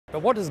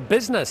But what does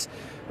business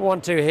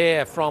want to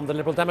hear from the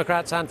Liberal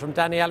Democrats and from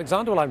Danny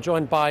Alexander? Well, I'm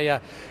joined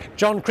by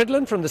John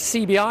Cridland from the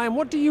CBI. And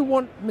what do you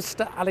want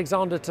Mr.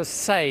 Alexander to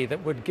say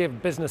that would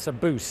give business a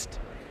boost?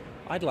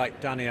 I'd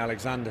like Danny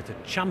Alexander to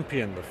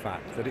champion the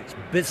fact that it's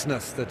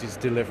business that is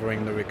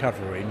delivering the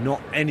recovery, not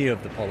any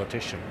of the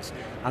politicians,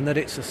 and that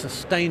it's a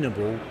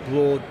sustainable,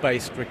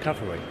 broad-based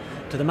recovery.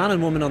 To the man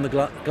and woman on the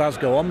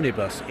Glasgow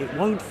omnibus, it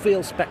won't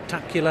feel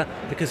spectacular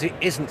because it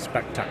isn't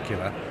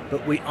spectacular,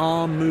 but we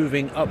are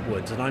moving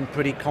upwards, and I'm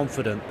pretty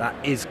confident that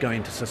is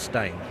going to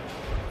sustain.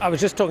 I was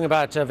just talking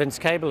about Vince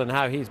Cable and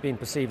how he's been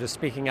perceived as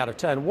speaking out of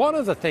turn. One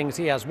of the things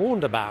he has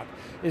warned about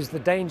is the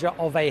danger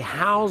of a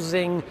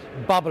housing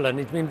bubble, and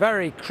he's been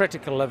very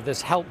critical of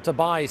this Help to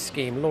Buy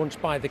scheme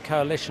launched by the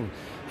coalition.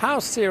 How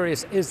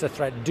serious is the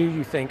threat, do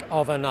you think,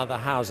 of another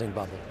housing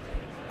bubble?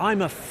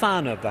 I'm a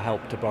fan of the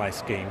Help to Buy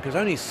scheme because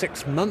only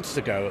 6 months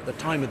ago, at the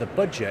time of the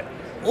budget,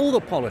 all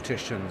the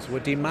politicians were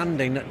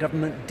demanding that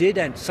government did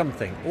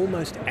something,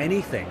 almost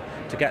anything,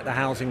 to get the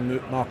housing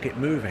market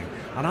moving.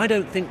 And I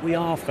don't think we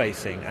are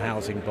facing a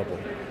housing bubble.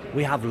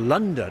 We have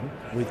London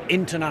with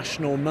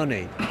international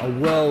money, a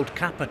world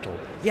capital.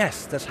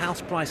 Yes, there's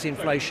house price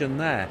inflation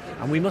there,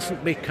 and we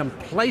mustn't be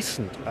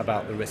complacent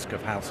about the risk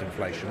of house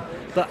inflation.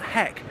 But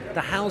heck,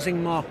 the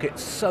housing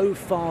market's so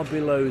far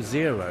below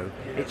zero,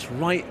 it's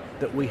right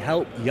that we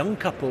help young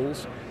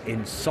couples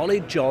in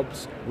solid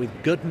jobs with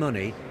good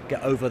money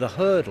get over the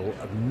hurdle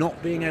of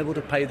not being able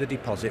to pay the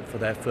deposit for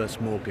their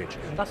first mortgage.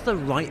 That's the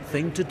right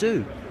thing to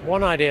do.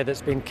 One idea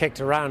that's been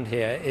kicked around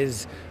here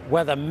is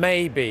whether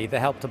maybe the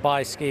Help to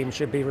Buy scheme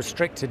should be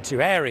restricted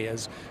to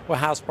areas where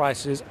house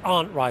prices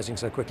aren't rising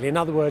so quickly. In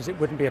other words, it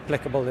wouldn't be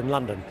applicable in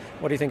London.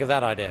 What do you think of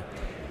that idea?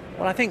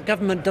 Well, I think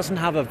government doesn't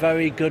have a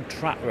very good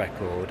track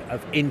record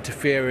of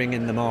interfering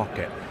in the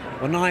market.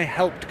 When I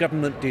helped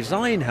government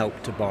design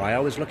Help to Buy, I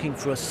was looking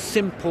for a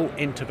simple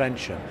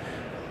intervention.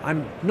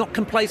 I'm not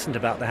complacent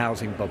about the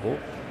housing bubble.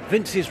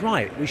 Vince is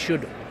right, we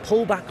should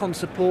pull back on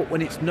support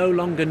when it's no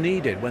longer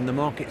needed, when the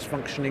market's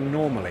functioning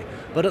normally.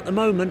 But at the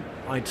moment,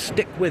 I'd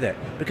stick with it,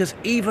 because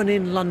even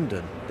in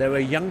London, there are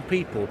young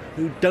people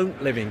who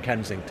don't live in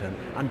Kensington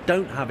and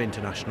don't have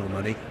international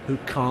money who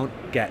can't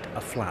get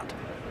a flat.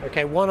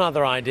 Okay, one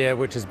other idea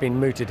which has been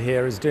mooted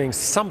here is doing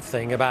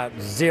something about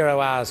 0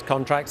 hours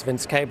contracts.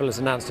 Vince Cable has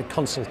announced a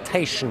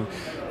consultation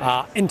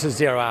into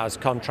 0 hours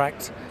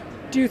contracts.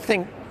 Do you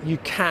think you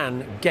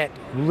can get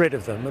rid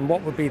of them, and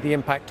what would be the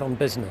impact on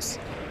business?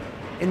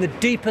 In the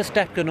deepest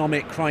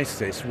economic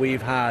crisis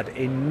we've had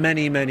in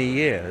many, many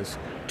years,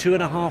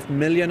 2.5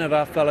 million of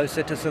our fellow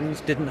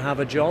citizens didn't have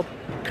a job,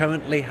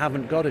 currently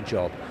haven't got a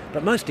job.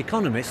 But most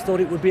economists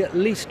thought it would be at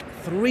least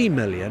 3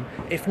 million,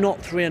 if not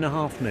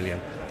 3.5 million.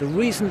 The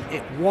reason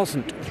it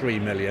wasn't 3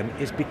 million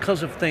is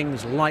because of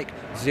things like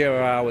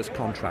 0 hours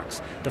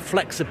contracts. The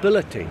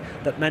flexibility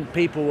that meant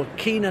people were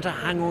keener to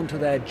hang on to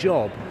their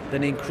job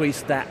than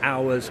increase their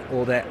hours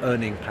or their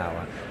earning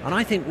power. And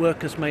I think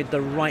workers made the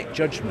right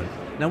judgment.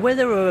 Now, where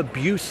there are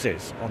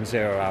abuses on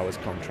 0 hours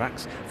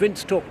contracts,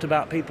 Vince talked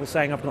about people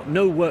saying, I've got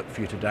no work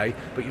for you today,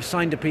 but you've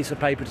signed a piece of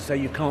paper to say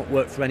you can't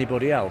work for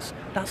anybody else.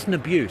 That's an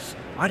abuse.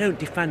 I don't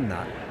defend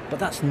that, but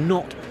that's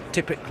not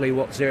typically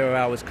what 0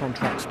 hours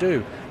contracts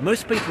do.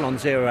 Most people on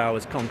 0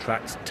 hours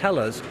contracts tell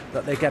us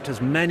that they get as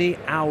many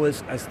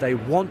hours as they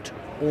want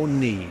or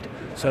need.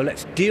 So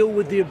let's deal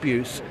with the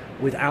abuse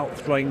without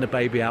throwing the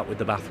baby out with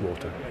the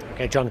bathwater.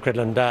 Okay, John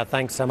Cridland,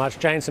 thanks so much.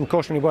 Jane, some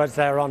cautionary words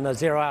there on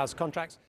 0 hours contracts.